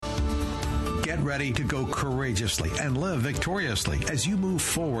ready to go courageously and live victoriously as you move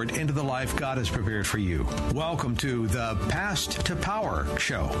forward into the life God has prepared for you. Welcome to the Past to Power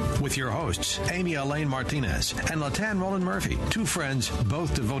Show with your hosts, Amy Elaine Martinez and LaTan Roland Murphy, two friends,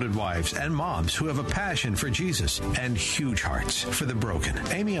 both devoted wives and moms who have a passion for Jesus and huge hearts for the broken.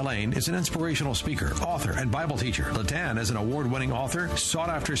 Amy Elaine is an inspirational speaker, author, and Bible teacher. LaTan is an award-winning author,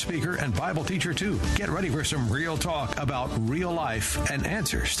 sought-after speaker, and Bible teacher, too. Get ready for some real talk about real life and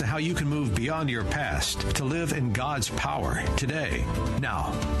answers to how you can move beyond your past to live in God's power today.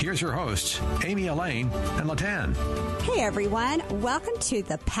 Now, here's your hosts, Amy Elaine and LaTan. Hey, everyone. Welcome to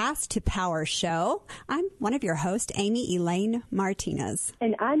the Past to Power Show. I'm one of your hosts, Amy Elaine Martinez.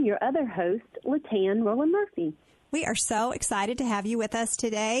 And I'm your other host, LaTan Roland Murphy. We are so excited to have you with us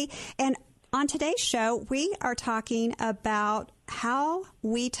today. And on today's show, we are talking about how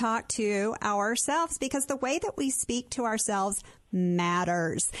we talk to ourselves, because the way that we speak to ourselves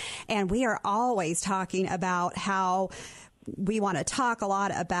matters. And we are always talking about how we want to talk a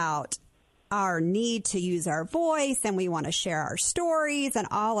lot about our need to use our voice, and we want to share our stories and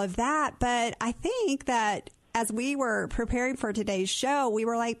all of that. But I think that as we were preparing for today's show, we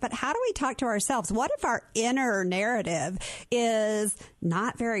were like, but how do we talk to ourselves? What if our inner narrative is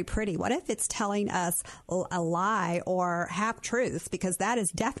not very pretty? What if it's telling us a lie or half-truths? Because that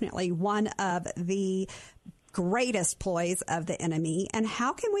is definitely one of the greatest ploys of the enemy. And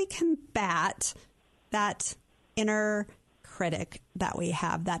how can we combat that inner critic that we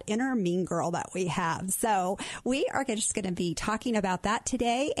have, that inner mean girl that we have? So we are just going to be talking about that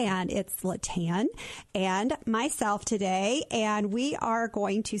today, and it's LaTan and myself today, and we are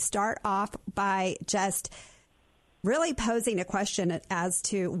going to start off by just really posing a question as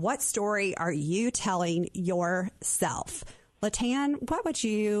to what story are you telling yourself? LaTan, what would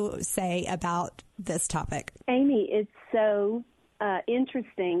you say about this topic? Amy, it's so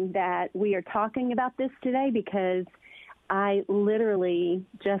interesting that we are talking about this today, because I literally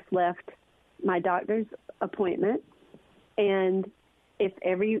just left my doctor's appointment, and if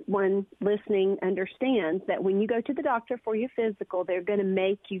everyone listening understands that when you go to the doctor for your physical, they're going to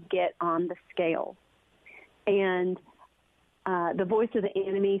make you get on the scale. And the voice of the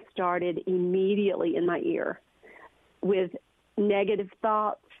enemy started immediately in my ear with negative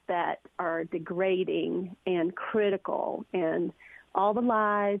thoughts that are degrading and critical, and all the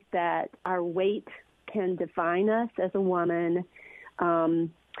lies that our weight can define us as a woman,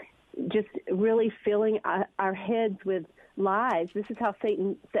 just really filling our heads with lies. This is how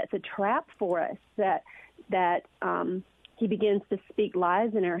Satan sets a trap for us, that he begins to speak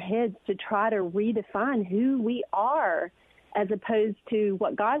lies in our heads to try to redefine who we are, as opposed to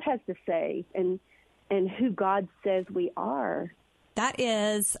what God has to say and who God says we are. That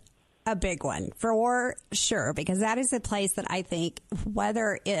is a big one for sure, because that is a place that I think,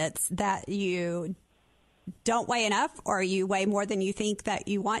 whether it's that you don't weigh enough or you weigh more than you think that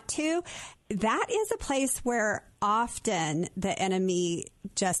you want to, that is a place where often the enemy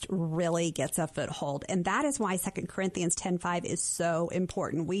just really gets a foothold. And that is why 2 Corinthians 10:5 is so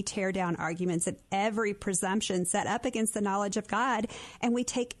important. We tear down arguments and every presumption set up against the knowledge of God, and we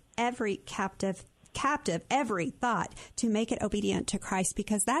take every captive every thought to make it obedient to Christ,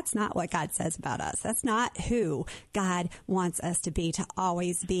 because that's not what God says about us. That's not who God wants us to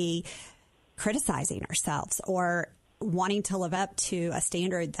always be criticizing ourselves or wanting to live up to a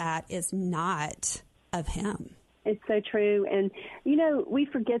standard that is not of Him. It's so true. And, we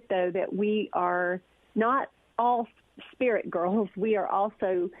forget, though, that we are not all spirit girls. We are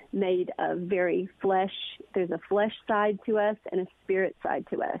also made of very flesh. There's a flesh side to us and a spirit side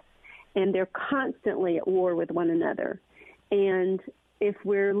to us. And they're constantly at war with one another. And if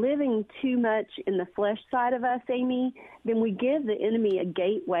we're living too much in the flesh side of us, Amy, then we give the enemy a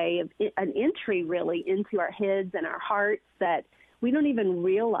gateway, an entry really into our heads and our hearts, that we don't even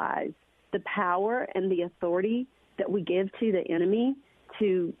realize the power and the authority that we give to the enemy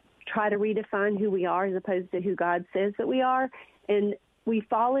to try to redefine who we are as opposed to who God says that we are. And we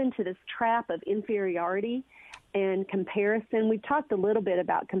fall into this trap of inferiority and comparison. We've talked a little bit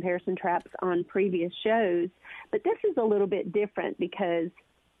about comparison traps on previous shows, but this is a little bit different, because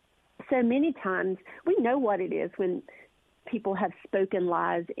so many times we know what it is when people have spoken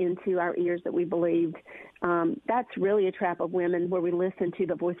lies into our ears that we believed. That's really a trap of women, where we listen to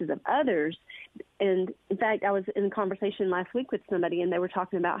the voices of others. And in fact, I was in a conversation last week with somebody, and they were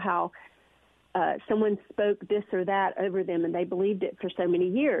talking about how someone spoke this or that over them, and they believed it for so many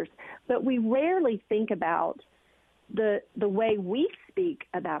years. But we rarely think about the way we speak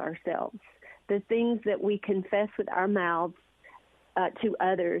about ourselves, the things that we confess with our mouths to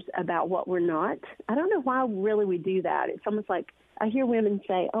others about what we're not. I don't know why really we do that. It's almost like I hear women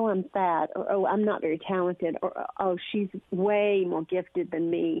say, oh, I'm fat, or oh, I'm not very talented, or oh, she's way more gifted than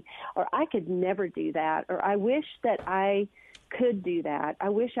me, or I could never do that, or I wish that I could do that. I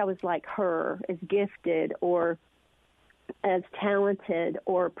wish I was like her, as gifted or as talented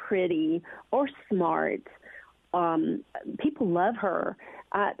or pretty or smart. People love her.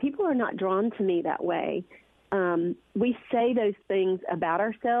 People are not drawn to me that way. We say those things about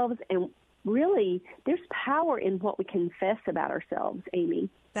ourselves, and really, there's power in what we confess about ourselves, Amy.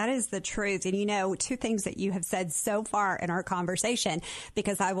 That is the truth. And, two things that you have said so far in our conversation,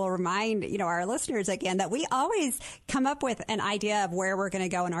 because I will remind, our listeners again that we always come up with an idea of where we're going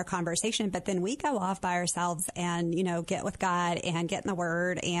to go in our conversation, but then we go off by ourselves and, get with God and get in the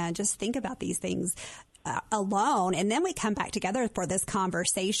Word and just think about these things alone, and then we come back together for this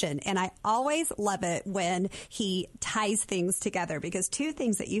conversation. And I always love it when he ties things together, because two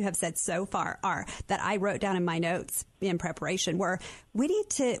things that you have said so far are that I wrote down in my notes in preparation were we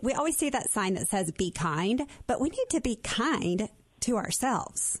always see that sign that says be kind, but we need to be kind to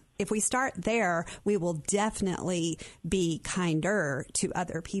ourselves. If we start there, we will definitely be kinder to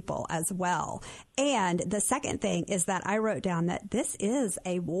other people as well. And the second thing is that I wrote down that this is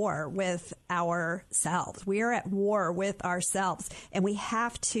a war with ourselves. We are at war with ourselves, and we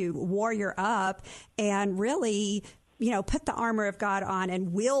have to warrior up and really put the armor of God on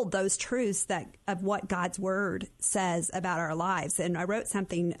and wield those truths of what God's word says about our lives. And I wrote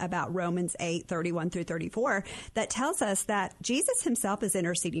something about Romans 8:31-34 that tells us that Jesus himself is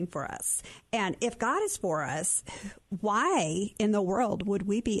interceding for us. And if God is for us, why in the world would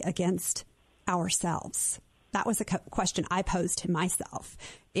we be against ourselves? That was a question I posed to myself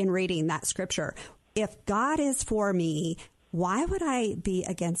in reading that scripture. If God is for me, why would I be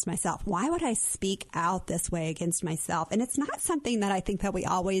against myself? Why would I speak out this way against myself? And it's not something that I think that we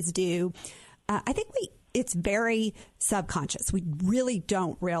always do. I think it's very subconscious. We really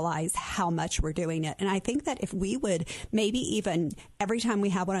don't realize how much we're doing it. And I think that if we would maybe even every time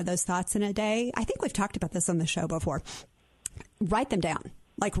we have one of those thoughts in a day, I think we've talked about this on the show before, write them down,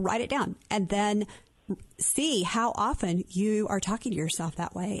 write it down, and then see how often you are talking to yourself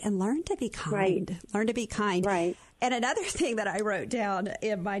that way, and learn to be kind. Right. Learn to be kind. Right. And another thing that I wrote down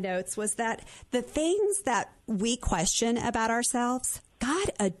in my notes was that the things that we question about ourselves,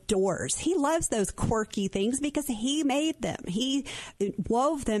 God adores. He loves those quirky things because he made them. He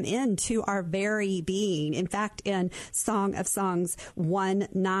wove them into our very being. In fact, in Song of Songs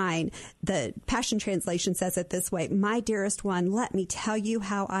 1:9, the Passion Translation says it this way: "My dearest one, let me tell you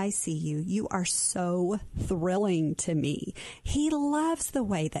how I see you. You are so thrilling to me." He loves the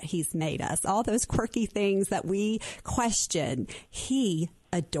way that he's made us. All those quirky things that we question, he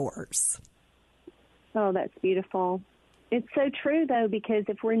adores. Oh, that's beautiful. It's so true, though, because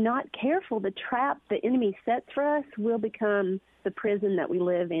if we're not careful, the trap the enemy sets for us will become the prison that we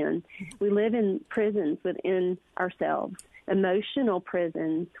live in. We live in prisons within ourselves, emotional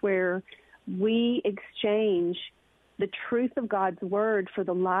prisons, where we exchange the truth of God's word for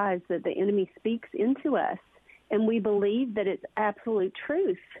the lies that the enemy speaks into us. And we believe that it's absolute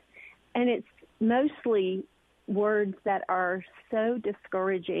truth. And it's mostly words that are so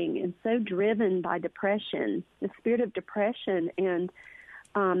discouraging and so driven by depression, the spirit of depression and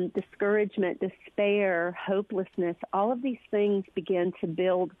discouragement, despair, hopelessness. All of these things begin to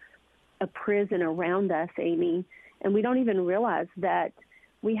build a prison around us, Amy, and we don't even realize that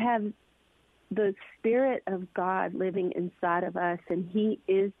we have the Spirit of God living inside of us, and he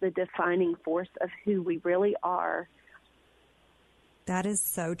is the defining force of who we really are. That is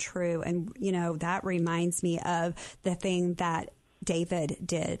so true. And, that reminds me of the thing that David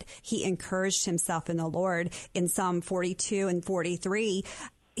did. He encouraged himself in the Lord. In Psalm 42 and 43,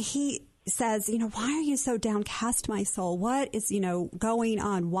 he says, why are you so downcast, my soul? What is, going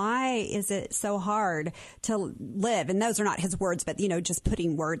on? Why is it so hard to live? And those are not his words, but, just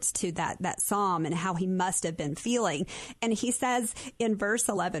putting words to that psalm and how he must have been feeling. And he says in verse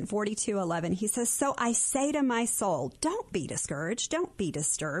 11, 42:11, he says, "So I say to my soul, don't be discouraged, don't be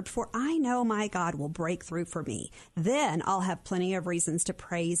disturbed, for I know my God will break through for me. Then I'll have plenty of reasons to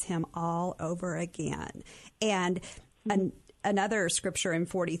praise him all over again." And another scripture in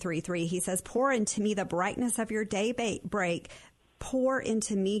 43:3, he says, "Pour into me the brightness of your daybreak. Pour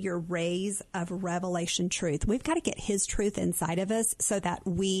into me your rays of revelation truth." We've got to get his truth inside of us so that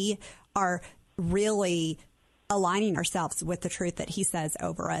we are really aligning ourselves with the truth that he says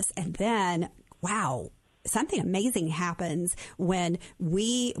over us. And then, wow, something amazing happens when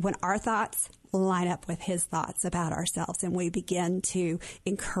our thoughts line up with his thoughts about ourselves, and we begin to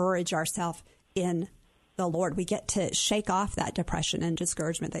encourage ourselves in the Lord. We get to shake off that depression and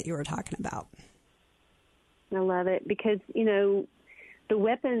discouragement that you were talking about. I love it because, the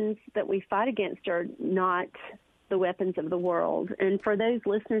weapons that we fight against are not the weapons of the world. And for those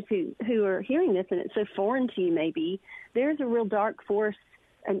listeners who are hearing this and it's so foreign to you maybe, there's a real dark force,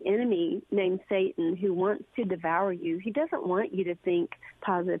 an enemy named Satan who wants to devour you. He doesn't want you to think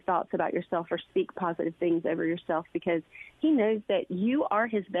positive thoughts about yourself or speak positive things over yourself because he knows that you are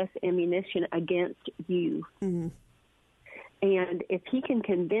his best ammunition against you. Mm-hmm. And if he can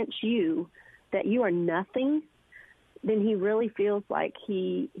convince you that you are nothing, then he really feels like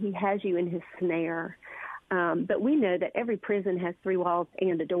he has you in his snare. But we know that every prison has 3 walls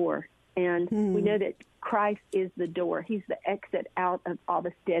and a door. And we know that Christ is the door. He's the exit out of all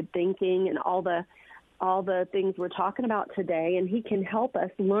this dead thinking and all the things we're talking about today. And he can help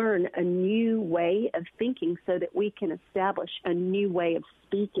us learn a new way of thinking so that we can establish a new way of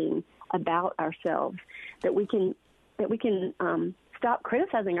speaking about ourselves, that we can stop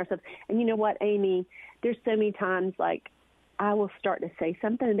criticizing ourselves. And you know what, Amy? There's so many times, like, I will start to say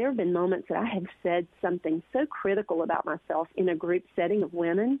something, and there have been moments that I have said something so critical about myself in a group setting of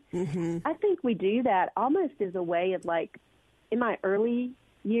women. Mm-hmm. I think we do that almost as a way of, like, in my early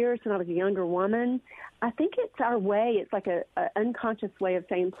years when I was a younger woman, I think it's our way. It's like a unconscious way of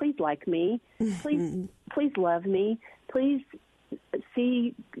saying, please like me, please love me, please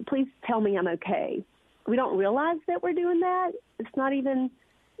tell me I'm okay. We don't realize that we're doing that. It's not even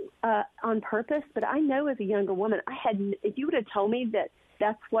on purpose, but I know as a younger woman, if you would have told me that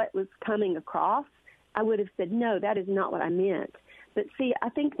that's what was coming across, I would have said, no, that is not what I meant. But see, I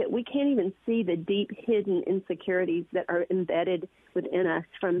think that we can't even see the deep hidden insecurities that are embedded within us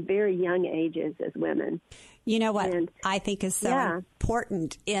from very young ages as women. You know what I think is so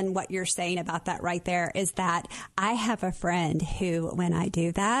important in what you're saying about that right there is that I have a friend who, when I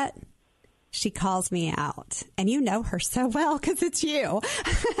do that, she calls me out, and you know her so well because it's you.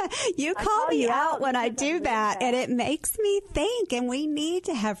 You call me out when I do that, and it makes me think, and we need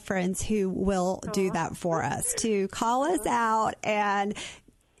to have friends who will do that for us, to call us out and,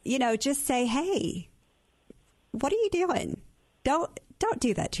 just say, hey, what are you doing? Don't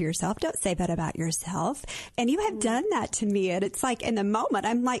do that to yourself. Don't say that about yourself. And you have done that to me, and it's like in the moment,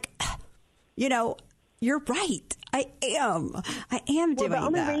 I'm like, you're right. I am doing that. The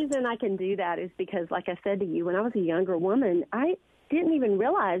only reason I can do that is because, like I said to you, when I was a younger woman, I didn't even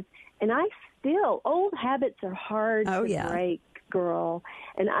realize, and old habits are hard to break, girl,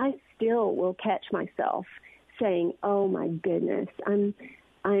 and I still will catch myself saying, oh, my goodness, I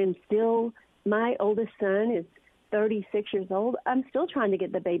am still, my oldest son is 36 years old. I'm still trying to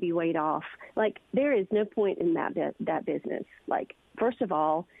get the baby weight off. Like, there is no point in that business. Like, first of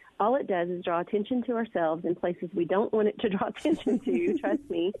all it does is draw attention to ourselves in places we don't want it to draw attention to, trust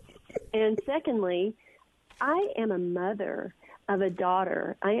me. And secondly, I am a mother of a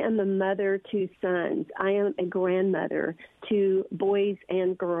daughter. I am a mother to sons. I am a grandmother to boys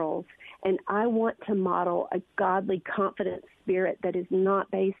and girls. And I want to model a godly, confident spirit that is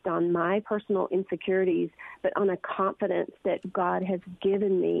not based on my personal insecurities, but on a confidence that God has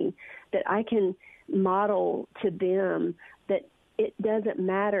given me, that I can model to them that it doesn't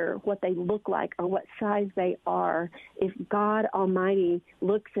matter what they look like or what size they are. If God Almighty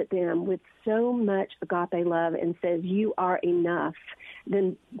looks at them with so much agape love and says, you are enough,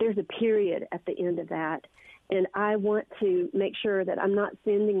 then there's a period at the end of that. And I want to make sure that I'm not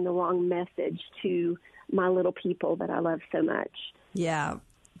sending the wrong message to my little people that I love so much. Yeah,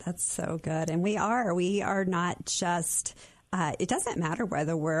 that's so good. And we are not just... it doesn't matter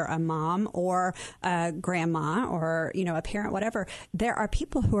whether we're a mom or a grandma or, a parent, whatever. There are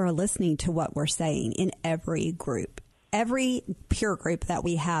people who are listening to what we're saying in every group. Every peer group that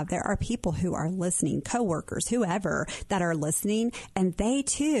we have, there are people who are listening, coworkers, whoever, that are listening, and they,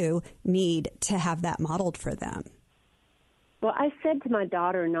 too, need to have that modeled for them. Well, I said to my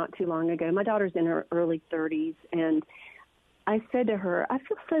daughter not too long ago, my daughter's in her early 30s, and I said to her, I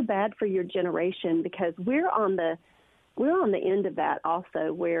feel so bad for your generation because we're on the end of that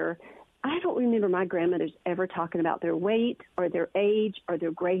also, where I don't remember my grandmothers ever talking about their weight or their age or their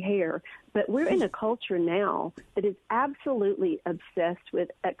gray hair, but we're in a culture now that is absolutely obsessed with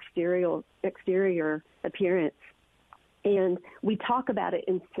exterior appearance. And we talk about it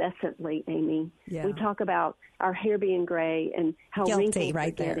incessantly, Amy. Yeah. We talk about our hair being gray and how wrinkled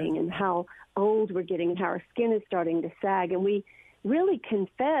we're getting and how old we're getting and how our skin is starting to sag. And we really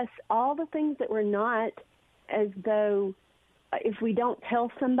confess all the things that we're not, as though if we don't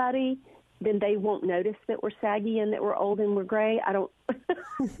tell somebody, then they won't notice that we're saggy and that we're old and we're gray.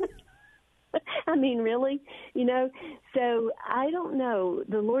 I mean, really, So I don't know.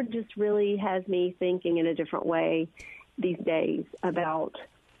 The Lord just really has me thinking in a different way these days about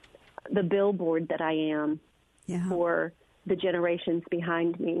the billboard that I am for the generations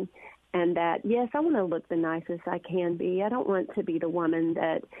behind me. And that, yes, I want to look the nicest I can be. I don't want to be the woman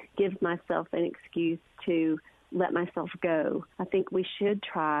that gives myself an excuse to let myself go. I think we should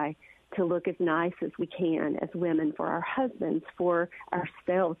try to look as nice as we can as women for our husbands, for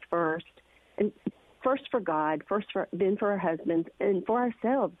ourselves first, and first for God, then for our husbands, and for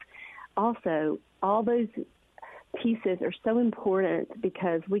ourselves. Also, all those pieces are so important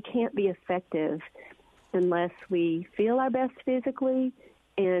because we can't be effective unless we feel our best physically.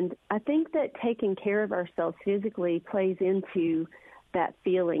 And I think that taking care of ourselves physically plays into that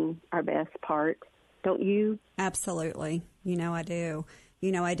feeling our best part. Don't you? Absolutely. I do.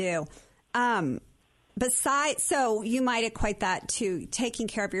 I do. So you might equate that to taking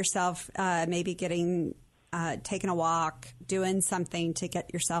care of yourself, maybe taking a walk, doing something to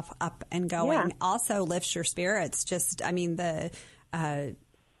get yourself up and going. Also lifts your spirits.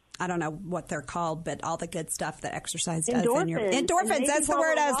 I don't know what they're called, but all the good stuff that exercise does in your endorphins. That's the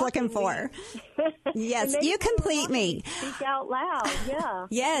word I was looking for. Yes, you complete me. Speak out loud. Yeah.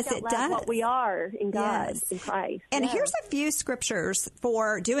 Yes, it does. What we are in God, in Christ. And here's a few scriptures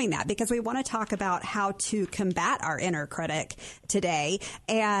for doing that, because we want to talk about how to combat our inner critic today.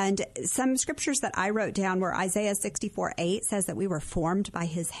 And some scriptures that I wrote down were Isaiah 64:8 says that we were formed by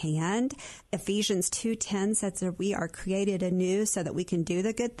His hand. Ephesians 2:10 says that we are created anew so that we can do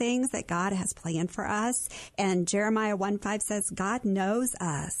the good things that God has planned for us. And Jeremiah 1:5 says God knows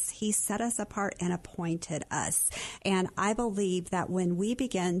us. He set us apart and appointed us. And I believe that when we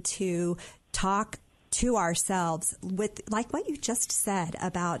begin to talk to ourselves with, like what you just said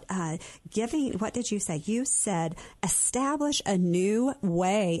about giving, what did you say? You said establish a new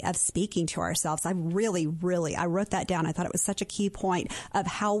way of speaking to ourselves. I wrote that down. I thought it was such a key point of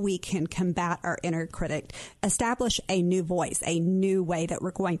how we can combat our inner critic. Establish a new voice, a new way that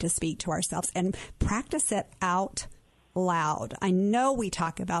we're going to speak to ourselves, and practice it out loud. I know we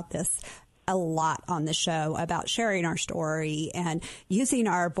talk about this a lot on the show about sharing our story and using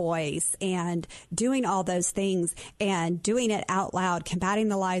our voice and doing all those things and doing it out loud, combating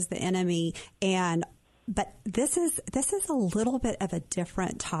the lies of the enemy. But this is a little bit of a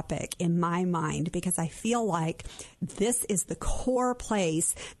different topic in my mind, because I feel like this is the core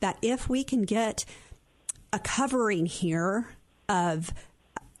place that if we can get a covering here of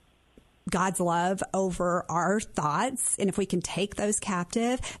God's love over our thoughts, and if we can take those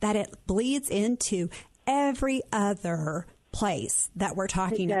captive, that it bleeds into every other place that we're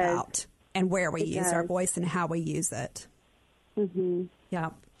talking about, and where we use our voice and how we use it. Mm-hmm. Yeah.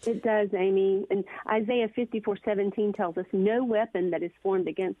 It does, Amy. And Isaiah 54:17 tells us, no weapon that is formed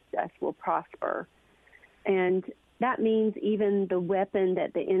against us will prosper. And that means even the weapon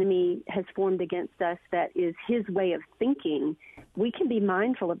that the enemy has formed against us, that is his way of thinking, we can be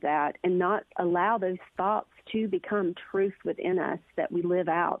mindful of that and not allow those thoughts to become truth within us that we live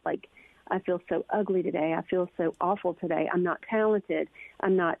out. Like, I feel so ugly today. I feel so awful today. I'm not talented.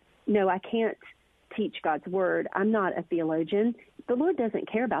 I can't teach God's word. I'm not a theologian. The Lord doesn't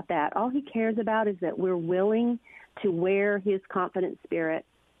care about that. All He cares about is that we're willing to wear His confident spirit,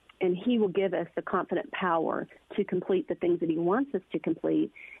 and He will give us the confident power to complete the things that He wants us to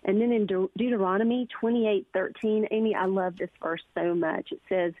complete. And then in Deuteronomy 28:13, Amy, I love this verse so much. It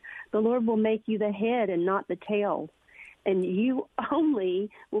says, the Lord will make you the head and not the tail, and you only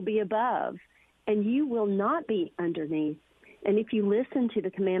will be above, and you will not be underneath. And if you listen to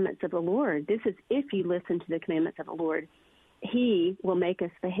the commandments of the Lord, this is if you listen to the commandments of the Lord, He will make us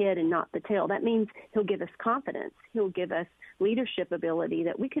the head and not the tail. That means He'll give us confidence. He'll give us leadership ability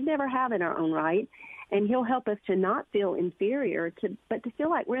that we could never have in our own right. And He'll help us to not feel inferior, but to feel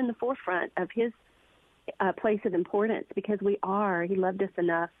like we're in the forefront of His place of importance, because we are. He loved us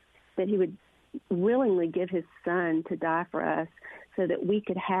enough that He would willingly give His Son to die for us so that we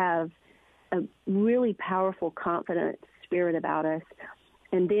could have a really powerful, confident spirit about us.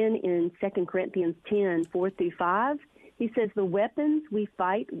 And then in 2 Corinthians 10:4-5, he says, the weapons we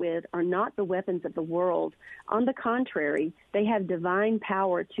fight with are not the weapons of the world. On the contrary, they have divine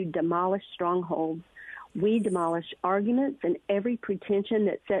power to demolish strongholds. We demolish arguments and every pretension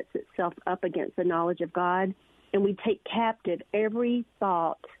that sets itself up against the knowledge of God, and we take captive every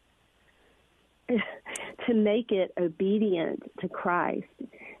thought to make it obedient to Christ.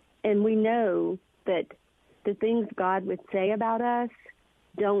 And we know that the things God would say about us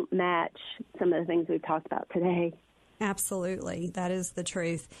don't match some of the things we've talked about today. Absolutely. That is the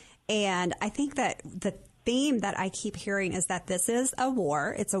truth. And I think that theme that I keep hearing is that this is a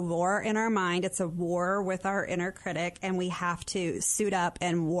war. It's a war in our mind. It's a war with our inner critic, and we have to suit up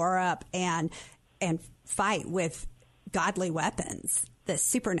and war up and fight with godly weapons, the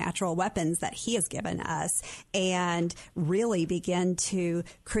supernatural weapons that he has given us, and really begin to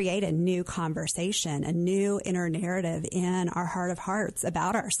create a new conversation, a new inner narrative in our heart of hearts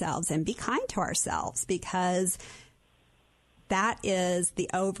about ourselves, and be kind to ourselves, because that is the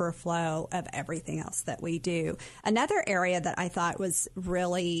overflow of everything else that we do. Another area that I thought was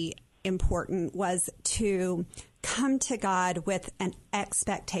really important was to come to God with an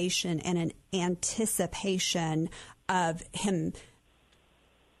expectation and an anticipation of him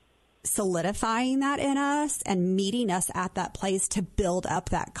solidifying that in us and meeting us at that place to build up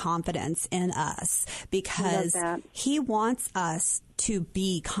that confidence in us, because he wants us to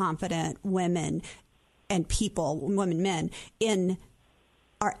be confident women and people, women, men, in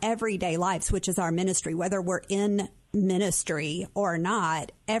our everyday lives, which is our ministry, whether we're in ministry or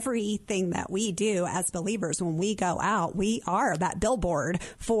not. Everything that we do as believers, when we go out, we are that billboard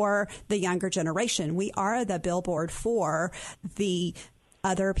for the younger generation. We are the billboard for the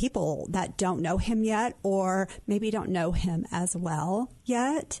other people that don't know him yet, or maybe don't know him as well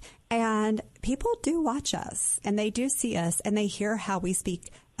yet. And people do watch us, and they do see us, and they hear how we speak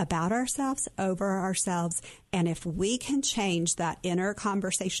about ourselves, over ourselves. And if we can change that inner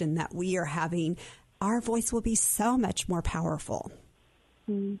conversation that we are having, our voice will be so much more powerful.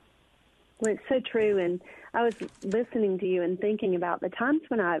 Well, it's so true. And I was listening to you and thinking about the times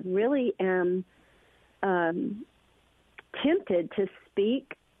when I really am tempted to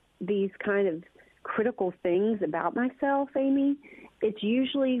speak these kind of critical things about myself, Amy. It's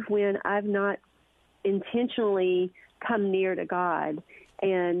usually when I've not intentionally come near to God.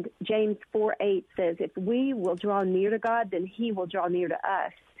 And James 4:8 says, if we will draw near to God, then he will draw near to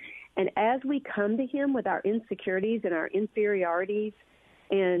us. And as we come to him with our insecurities and our inferiorities,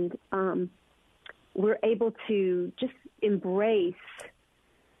 and we're able to just embrace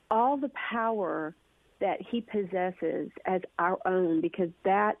all the power that he possesses as our own, because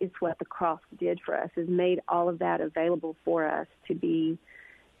that is what the cross did for us, is made all of that available for us to be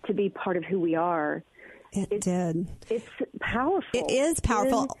part of who we are. It did. It's powerful. It is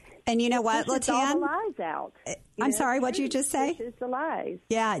powerful. And you know what, LaTan? All the lies out. I'm sorry, what did you just say? It is the lies.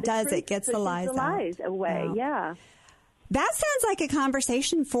 Yeah, it does. It gets the lies out. The lies away, yeah. That sounds like a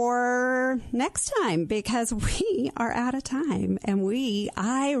conversation for next time, because we are out of time, and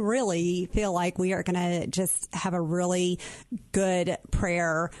I really feel like we are going to just have a really good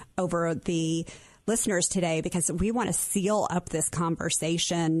prayer over the listeners today, because we want to seal up this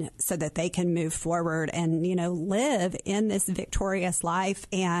conversation so that they can move forward and, live in this victorious life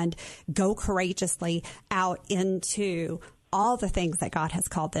and go courageously out into all the things that God has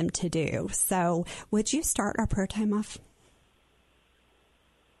called them to do. So would you start our prayer time off?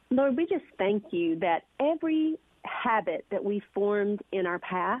 Lord, we just thank you that every habit that we formed in our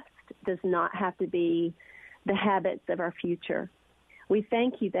past does not have to be the habits of our future. We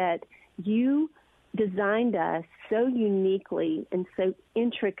thank you that you designed us so uniquely and so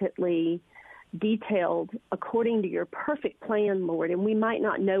intricately detailed according to your perfect plan, Lord, and we might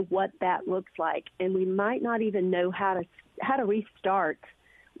not know what that looks like, and we might not even know how to restart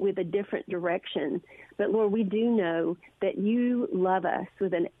with a different direction. But Lord, we do know that you love us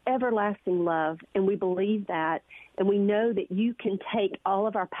with an everlasting love, and we believe that, and we know that you can take all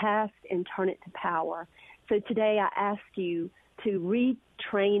of our past and turn it to power. So today I ask you to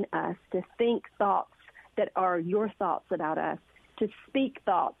retrain us to think thoughts that are your thoughts about us, to speak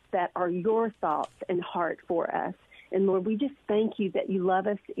thoughts that are your thoughts and heart for us. And Lord, we just thank you that you love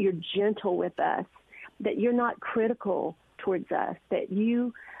us, you're gentle with us, that you're not critical towards us, that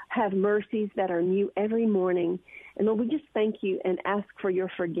you have mercies that are new every morning. And Lord, we just thank you and ask for your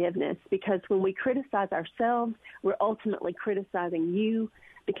forgiveness, because when we criticize ourselves, we're ultimately criticizing you,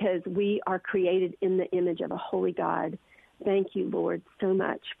 because we are created in the image of a holy God. Thank you, Lord, so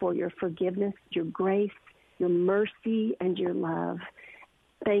much for your forgiveness, your grace, your mercy, and your love.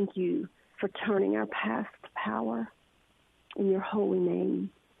 Thank you for turning our past to power. In your holy name,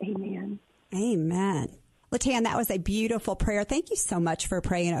 amen. Amen. LaTan, that was a beautiful prayer. Thank you so much for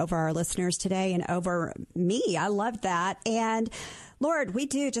praying over our listeners today and over me. I love that. And Lord, we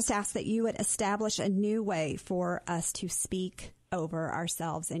do just ask that you would establish a new way for us to speak over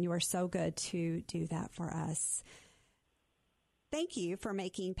ourselves. And you are so good to do that for us. Thank you for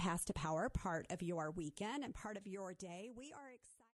making Past to Power part of your weekend and part of your day. We are excited.